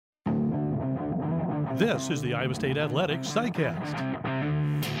This is the Iowa State Athletics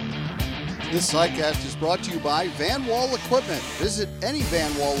SciCast. This SciCast is brought to you by Van Wall Equipment. Visit any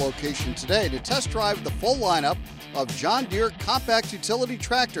Van Wall location today to test drive the full lineup of John Deere compact utility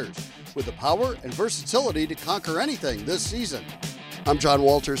tractors with the power and versatility to conquer anything this season. I'm John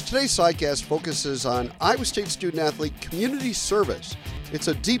Walters. Today's SciCast focuses on Iowa State student-athlete community service. It's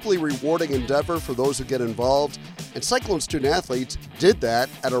a deeply rewarding endeavor for those who get involved, and Cyclone student-athletes did that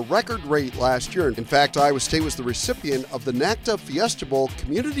at a record rate last year. In fact, Iowa State was the recipient of the NACDA Fiesta Bowl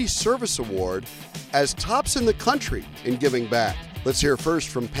Community Service Award as tops in the country in giving back. Let's hear first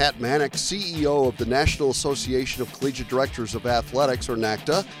from Pat Manak, CEO of the National Association of Collegiate Directors of Athletics, or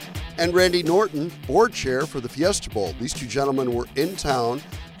NACDA, and Randy Norton, board chair for the Fiesta Bowl. These two gentlemen were in town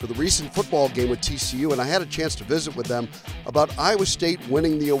for the recent football game with TCU, and I had a chance to visit with them about Iowa State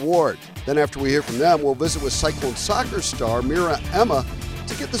winning the award. Then after we hear from them, we'll visit with Cyclone soccer star Mira Emma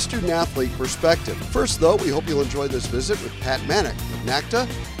to get the student-athlete perspective. First, though, we hope you'll enjoy this visit with Pat Manak of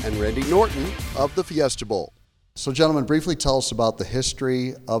NACDA and Randy Norton of the Fiesta Bowl. So, gentlemen, briefly tell us about the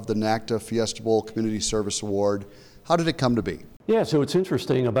history of the NACDA Fiesta Bowl Community Service Award. How did it come to be? Yeah, so it's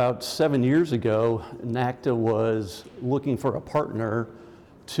interesting. About 7 years ago, NACDA was looking for a partner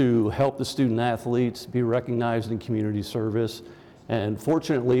to help the student athletes be recognized in community service. And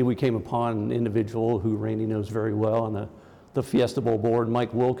fortunately, we came upon an individual who Randy knows very well on the Fiesta Bowl board,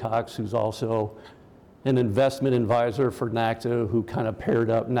 Mike Wilcox, who's also an investment advisor for NACDA, who kind of paired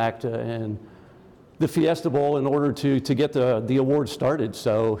up NACDA and the Fiesta Bowl in order to get the award started.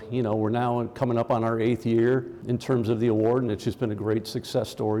 So, you know, we're now coming up on our 8th year in terms of the award, and it's just been a great success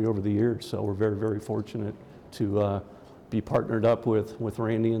story over the years. So we're very, very fortunate to be partnered up with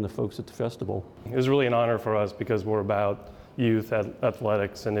Randy and the folks at the Fiesta Bowl. It was really an honor for us because we're about youth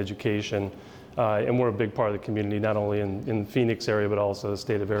athletics and education, and we're a big part of the community, not only in Phoenix area, but also the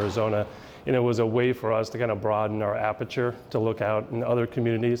state of Arizona. And it was a way for us to kind of broaden our aperture to look out in other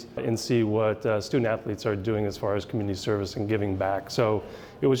communities and see what student athletes are doing as far as community service and giving back. So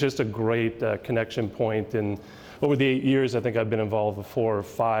it was just a great connection point. And over the 8 years, I think I've been involved with 4 or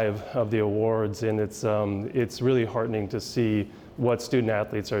 5 of the awards, and it's really heartening to see what student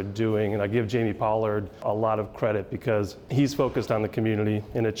athletes are doing. And I give Jamie Pollard a lot of credit because he's focused on the community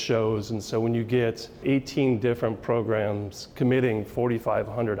and it shows. And so when you get 18 different programs committing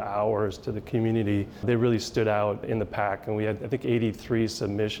 4,500 hours to the community, they really stood out in the pack. And we had, I think, 83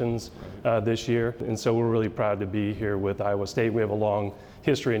 submissions this year. And so we're really proud to be here with Iowa State. We have a long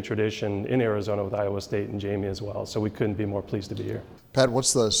history and tradition in Arizona with Iowa State and Jamie as well. So we couldn't be more pleased to be here. Pat,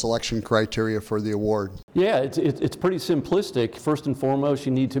 what's the selection criteria for the award? Yeah, it's pretty simplistic. First and foremost,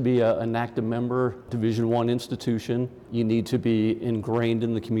 you need to be a NACDA member, Division I institution. You need to be ingrained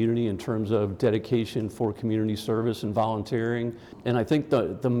in the community in terms of dedication for community service and volunteering. And I think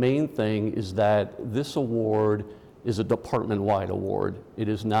the main thing is that this award is a department-wide award. It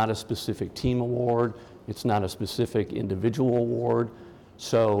is not a specific team award. It's not a specific individual award.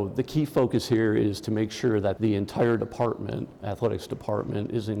 So the key focus here is to make sure that the entire department, athletics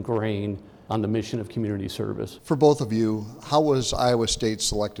department, is ingrained on the mission of community service. For both of you, how was Iowa State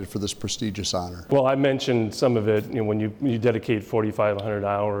selected for this prestigious honor? Well, I mentioned some of it. You know, when you dedicate 4,500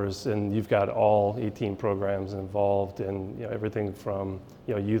 hours and you've got all 18 programs involved, and you know, everything from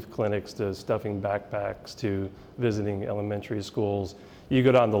youth clinics to stuffing backpacks to visiting elementary schools, you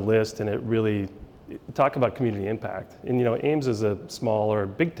go down the list and it really talk about community impact. And Ames is a smaller,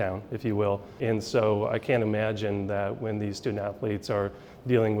 big town, if you will. And so I can't imagine that when these student athletes are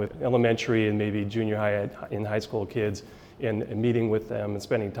dealing with elementary and maybe junior high and high school kids and meeting with them and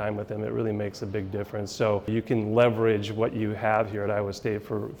spending time with them, it really makes a big difference. So you can leverage what you have here at Iowa State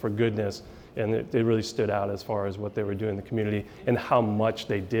for goodness. And it really stood out as far as what they were doing in the community and how much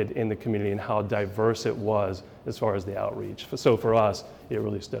they did in the community and how diverse it was as far as the outreach. So for us, it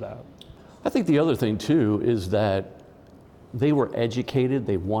really stood out. I think the other thing too is that they were educated.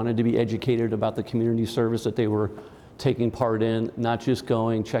 They wanted to be educated about the community service that they were taking part in, not just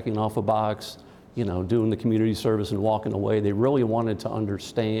going, checking off a box, doing the community service and walking away. They really wanted to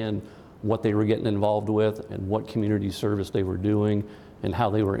understand what they were getting involved with and what community service they were doing and how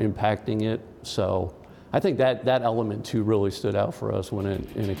they were impacting it. So I think that element too really stood out for us when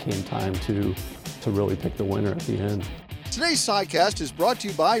it came time to really pick the winner at the end. Today's SciCast is brought to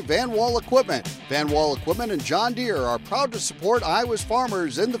you by Van Wall Equipment. Van Wall Equipment and John Deere are proud to support Iowa's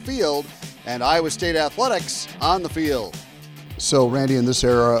farmers in the field and Iowa State athletics on the field. So, Randy, in this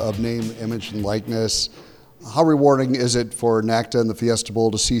era of name, image, and likeness, how rewarding is it for NACDA and the Fiesta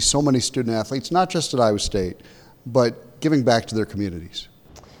Bowl to see so many student athletes, not just at Iowa State, but giving back to their communities?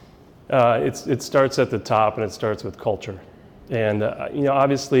 It starts at the top, and it starts with culture. And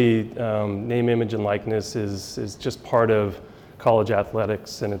obviously, name, image, and likeness is just part of college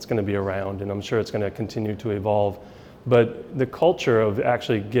athletics, and it's going to be around, and I'm sure it's going to continue to evolve. But the culture of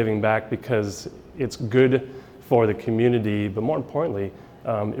actually giving back, because it's good for the community, but more importantly,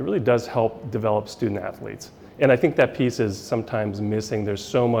 it really does help develop student athletes. And I think that piece is sometimes missing. There's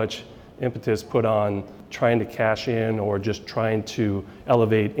so much impetus put on trying to cash in or just trying to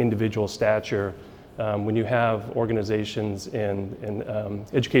elevate individual stature. When you have organizations and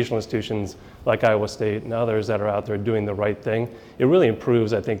educational institutions like Iowa State and others that are out there doing the right thing, it really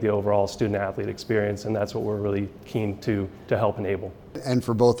improves, I think, the overall student-athlete experience, and that's what we're really keen to help enable. And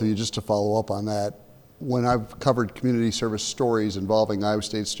for both of you, just to follow up on that, when I've covered community service stories involving Iowa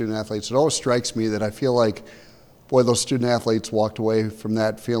State student-athletes, it always strikes me that I feel like, boy, those student-athletes walked away from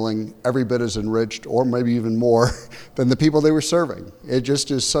that feeling every bit as enriched, or maybe even more, than the people they were serving. It just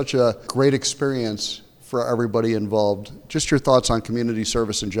is such a great experience for everybody involved. Just your thoughts on community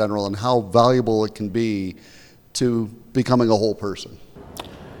service in general and how valuable it can be to becoming a whole person.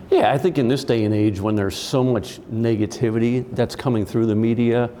 Yeah, I think in this day and age when there's so much negativity that's coming through the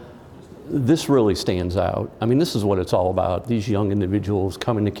media, this really stands out. I mean, this is what it's all about. These young individuals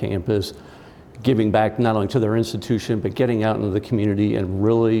coming to campus, giving back not only to their institution, but getting out into the community and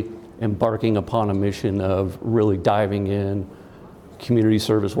really embarking upon a mission of really diving in, community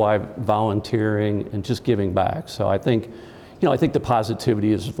service-wide, volunteering, and just giving back. So I think, I think the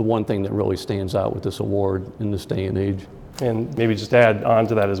positivity is the one thing that really stands out with this award in this day and age. And maybe just add on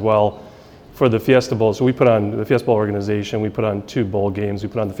to that as well, for the Fiesta Bowl, so we put on, the Fiesta Bowl organization, we put on 2 bowl games. We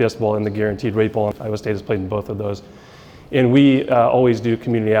put on the Fiesta Bowl and the Guaranteed Rate Bowl. Iowa State has played in both of those. And we always do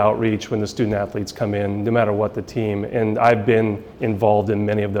community outreach when the student athletes come in, no matter what the team. And I've been involved in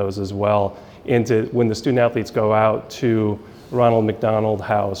many of those as well. And when the student athletes go out to Ronald McDonald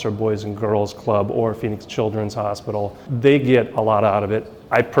House or Boys and Girls Club or Phoenix Children's Hospital, they get a lot out of it.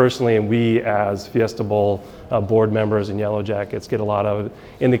 I personally, and we as Fiesta Bowl board members and Yellow Jackets get a lot out of it.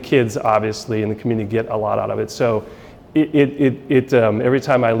 And the kids, obviously, in the community get a lot out of it. So every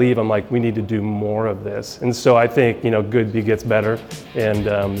time I leave, I'm like, we need to do more of this. And so I think, good begets better. And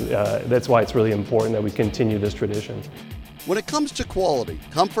that's why it's really important that we continue this tradition. When it comes to quality,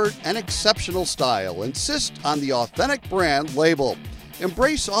 comfort, and exceptional style, insist on the Authentic Brand label.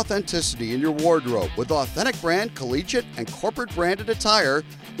 Embrace authenticity in your wardrobe with Authentic Brand collegiate and corporate branded attire,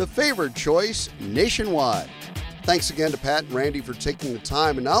 the favored choice nationwide. Thanks again to Pat and Randy for taking the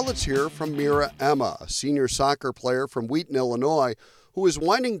time, and now let's hear from Mira Emma, a senior soccer player from Wheaton, Illinois, who is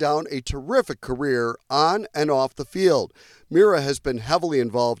winding down a terrific career on and off the field. Mira has been heavily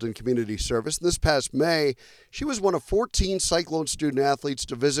involved in community service. This past May, she was one of 14 Cyclone student-athletes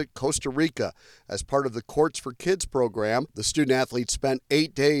to visit Costa Rica. As part of the Courts for Kids program, the student-athletes spent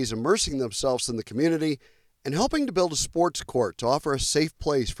 8 days immersing themselves in the community and helping to build a sports court to offer a safe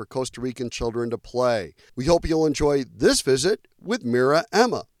place for Costa Rican children to play. We hope you'll enjoy this visit with Mira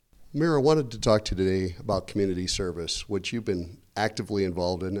Emma. Mira, I wanted to talk to you today about community service, which you've been actively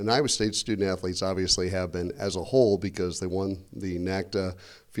involved in, and Iowa State student-athletes obviously have been as a whole because they won the NACDA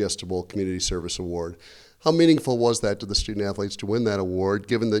Fiesta Bowl Community Service Award. How meaningful was that to the student-athletes to win that award,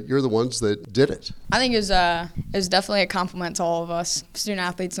 given that you're the ones that did it? I think it was definitely a compliment to all of us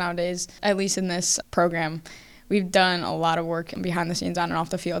student-athletes nowadays, at least in this program. We've done a lot of work behind the scenes, on and off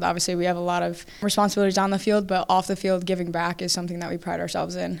the field. Obviously, we have a lot of responsibilities on the field, but off the field, giving back is something that we pride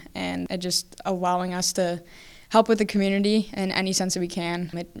ourselves in, and it just allowing us to help with the community in any sense that we can.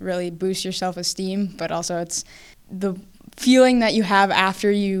 It really boosts your self-esteem, but also it's the feeling that you have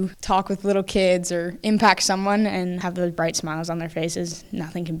after you talk with little kids or impact someone and have those bright smiles on their faces.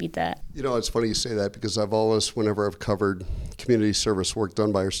 Nothing can beat that. It's funny you say that because I've always, whenever I've covered community service work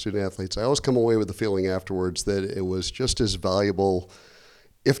done by our student athletes, I always come away with the feeling afterwards that it was just as valuable,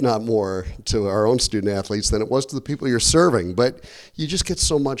 if not more, to our own student athletes than it was to the people you're serving. But you just get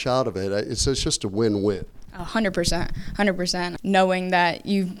so much out of it. It's just a win-win. 100%. Knowing that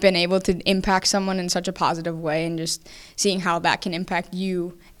you've been able to impact someone in such a positive way and just seeing how that can impact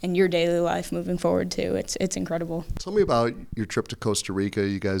you and your daily life moving forward too. It's incredible. Tell me about your trip to Costa Rica.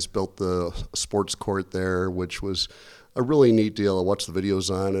 You guys built the sports court there, which was a really neat deal. I watched the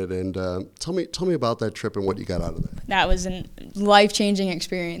videos on it, and tell me about that trip and what you got out of that. That was a life-changing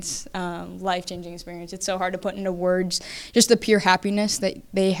experience. It's so hard to put into words, just the pure happiness that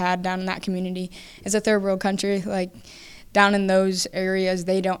they had down in that community. It's a third world country. Like, down in those areas,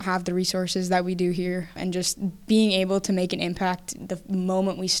 they don't have the resources that we do here. And just being able to make an impact the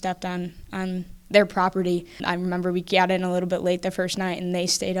moment we stepped on their property. I remember we got in a little bit late the first night, and they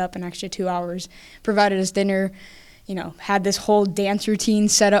stayed up an extra 2 hours, provided us dinner, had this whole dance routine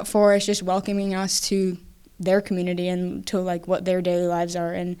set up for us, just welcoming us to their community and to like what their daily lives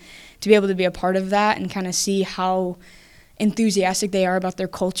are, and to be able to be a part of that and kind of see how enthusiastic they are about their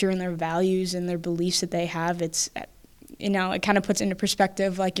culture and their values and their beliefs that they have. It's, it kind of puts into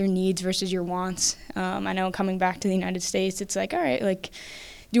perspective like your needs versus your wants. I know coming back to the United States, it's like, all right, like,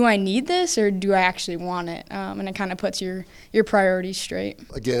 do I need this or do I actually want it? And it kind of puts your priorities straight.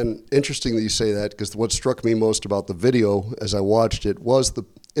 Again, interesting that you say that, because what struck me most about the video as I watched it was the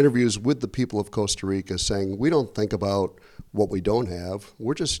interviews with the people of Costa Rica saying, we don't think about what we don't have.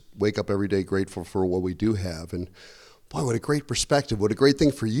 We're just wake up every day grateful for what we do have. And boy, what a great perspective. What a great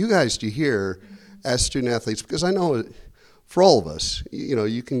thing for you guys to hear as student athletes, because I know for all of us,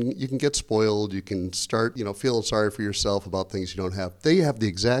 you can get spoiled, you can start, feeling sorry for yourself about things you don't have. They have the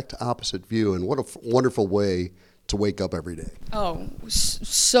exact opposite view, and what a wonderful way to wake up every day. Oh,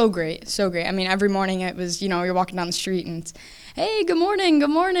 so great, so great. I mean, every morning it was, you're walking down the street and it's, hey, good morning,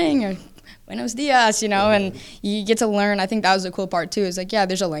 or buenos dias, and you get to learn. I think that was the cool part too, is like, yeah,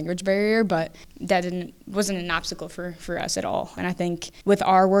 there's a language barrier, but that wasn't an obstacle for us at all. And I think with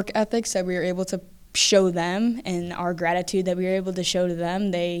our work ethics that we were able to show them and our gratitude that we were able to show to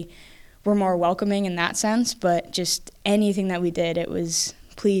them, they were more welcoming in that sense. But just anything that we did, it was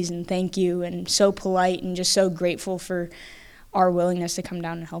please and thank you, and so polite and just so grateful for our willingness to come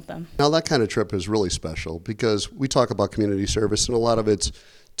down and help them. Now that kind of trip is really special, because we talk about community service and a lot of it's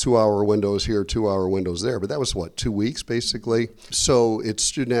 2-hour windows here, 2-hour windows there, but that was 2 weeks basically. So it's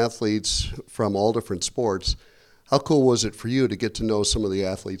student athletes from all different sports. How cool was it for you to get to know some of the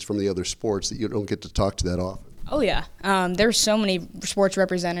athletes from the other sports that you don't get to talk to that often? Oh, yeah. There's so many sports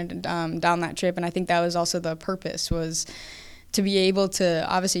represented down that trip, and I think that was also the purpose, was to be able to,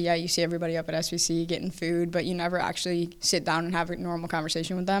 obviously, yeah, you see everybody up at SVC getting food, but you never actually sit down and have a normal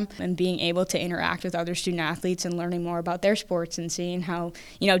conversation with them. And being able to interact with other student athletes and learning more about their sports and seeing how,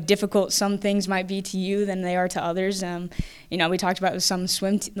 difficult some things might be to you than they are to others. We talked about with some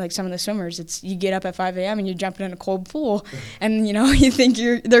some of the swimmers, it's you get up at 5 a.m. and you're jumping in a cold pool, and you think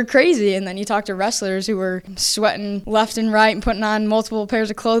they're crazy. And then you talk to wrestlers who are sweating left and right and putting on multiple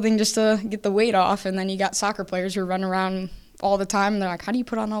pairs of clothing just to get the weight off. And then you got soccer players who run around all the time, and they're like, how do you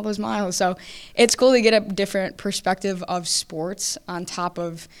put on all those miles? So it's cool to get a different perspective of sports on top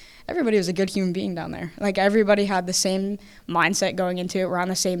of everybody was a good human being down there. Like, everybody had the same mindset going into it. We're on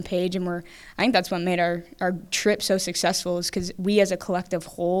the same page, and I think that's what made our trip so successful, is because we as a collective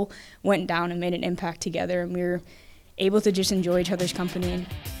whole went down and made an impact together, and we were able to just enjoy each other's company.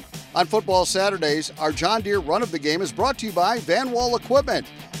 On football Saturdays, our John Deere Run of the Game is brought to you by Van Wall Equipment.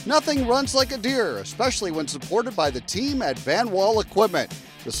 Nothing runs like a deer, especially when supported by the team at Van Wall Equipment,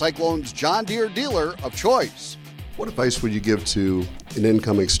 the Cyclone's John Deere dealer of choice. What advice would you give to an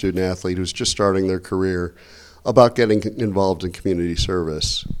incoming student athlete who's just starting their career about getting involved in community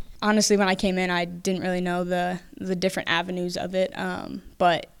service? Honestly, when I came in, I didn't really know the different avenues of it,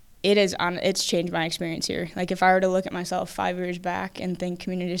 but it's changed my experience here. Like, if I were to look at myself 5 years back and think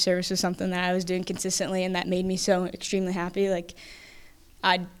community service was something that I was doing consistently and that made me so extremely happy, like,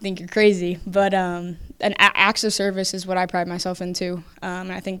 I'd think you're crazy. But an acts of service is what I pride myself into,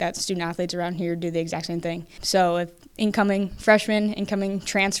 and I think that student athletes around here do the exact same thing. So if incoming freshmen, incoming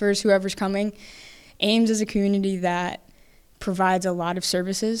transfers, whoever's coming, Ames is a community that provides a lot of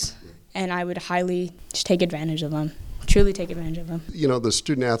services, and I would highly just take advantage of them. Truly take advantage of them. The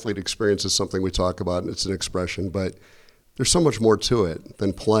student athlete experience is something we talk about, and it's an expression, but there's so much more to it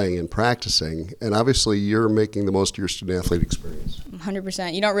than playing and practicing. And obviously you're making the most of your student athlete experience.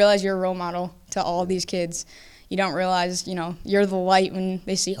 100%. You don't realize you're a role model to all these kids. You don't realize, you're the light when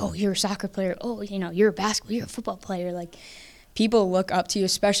they see, oh, you're a soccer player. Oh, you're a basketball, you're a football player. Like, people look up to you,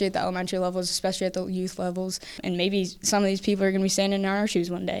 especially at the elementary levels, especially at the youth levels. And maybe some of these people are going to be standing in our shoes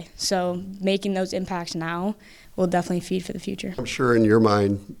one day. So making those impacts now will definitely feed for the future. I'm sure in your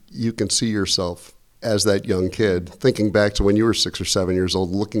mind you can see yourself as that young kid, thinking back to when you were 6 or 7 years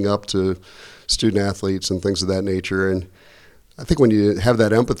old, looking up to student athletes and things of that nature. And I think when you have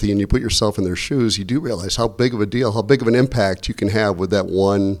that empathy and you put yourself in their shoes, you do realize how big of a deal, how big of an impact you can have with that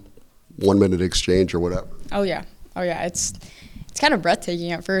one minute exchange or whatever. Oh yeah. It's kind of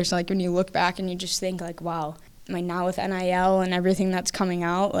breathtaking at first. Like, when you look back and you just think, like, wow, like, now with NIL and everything that's coming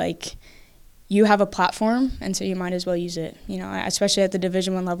out, like, you have a platform, and so you might as well use it. Especially at the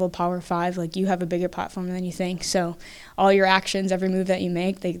Division I level, Power 5, like, you have a bigger platform than you think. So all your actions, every move that you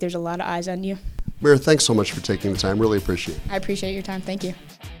make, there's a lot of eyes on you. Mira, thanks so much for taking the time. Really appreciate it. I appreciate your time. Thank you.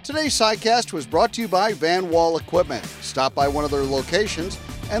 Today's sidecast was brought to you by Van Wall Equipment. Stop by one of their locations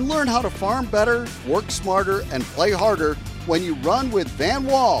and learn how to farm better, work smarter, and play harder when you run with Van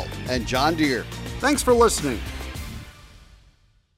Wall and John Deere. Thanks for listening.